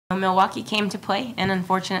Milwaukee came to play, and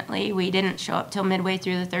unfortunately we didn't show up till midway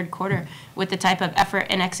through the third quarter with the type of effort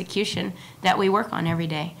and execution that we work on every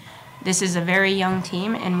day. This is a very young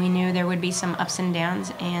team, and we knew there would be some ups and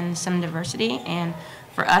downs and some diversity. And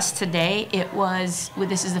for us today,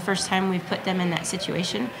 this is the first time we've put them in that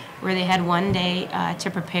situation where they had one day to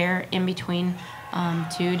prepare in between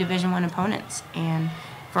two Division I opponents. And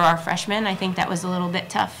for our freshmen, I think that was a little bit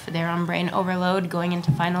tough. They're on brain overload going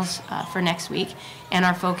into finals for next week, and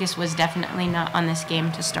our focus was definitely not on this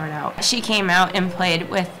game to start out. She came out and played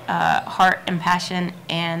with heart and passion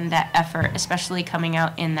and that effort, especially coming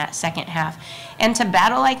out in that second half. And to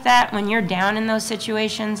battle like that, when you're down in those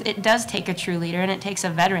situations, it does take a true leader, and it takes a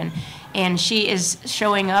veteran. And she is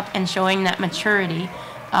showing up and showing that maturity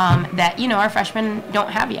that our freshmen don't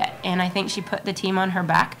have yet. And I think she put the team on her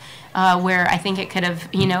back, where I think it could have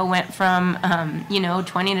went from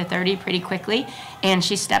 20 to 30 pretty quickly, and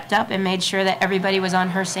she stepped up and made sure that everybody was on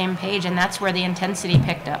her same page, and that's where the intensity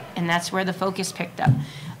picked up, and that's where the focus picked up.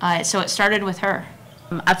 So it started with her.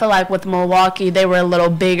 I feel like with Milwaukee, they were a little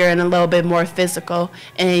bigger and a little bit more physical.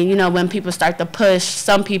 And, when people start to push,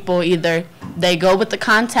 some people either they go with the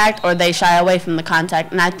contact or they shy away from the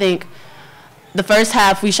contact. And I think the first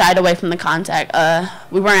half, we shied away from the contact.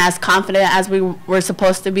 We weren't as confident as we were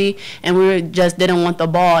supposed to be, and we just didn't want the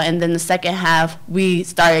ball. And then the second half, we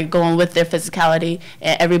started going with their physicality,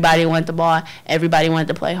 and everybody wanted the ball. Everybody wanted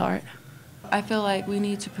to play hard. I feel like we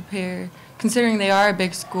need to prepare. Considering they are a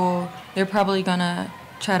big school, they're probably going to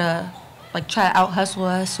try to out-hustle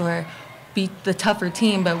us or beat the tougher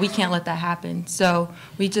team, but we can't let that happen. So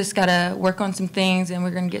we just got to work on some things, and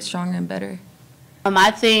we're going to get stronger and better.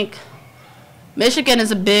 I think Michigan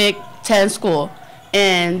is a Big Ten school,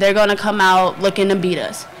 and they're going to come out looking to beat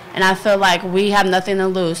us. And I feel like we have nothing to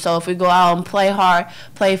lose. So if we go out and play hard,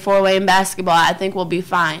 play four-way in basketball, I think we'll be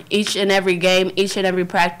fine. Each and every game, each and every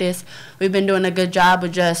practice, we've been doing a good job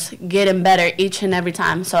of just getting better each and every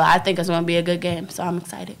time. So I think it's going to be a good game. So I'm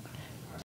excited.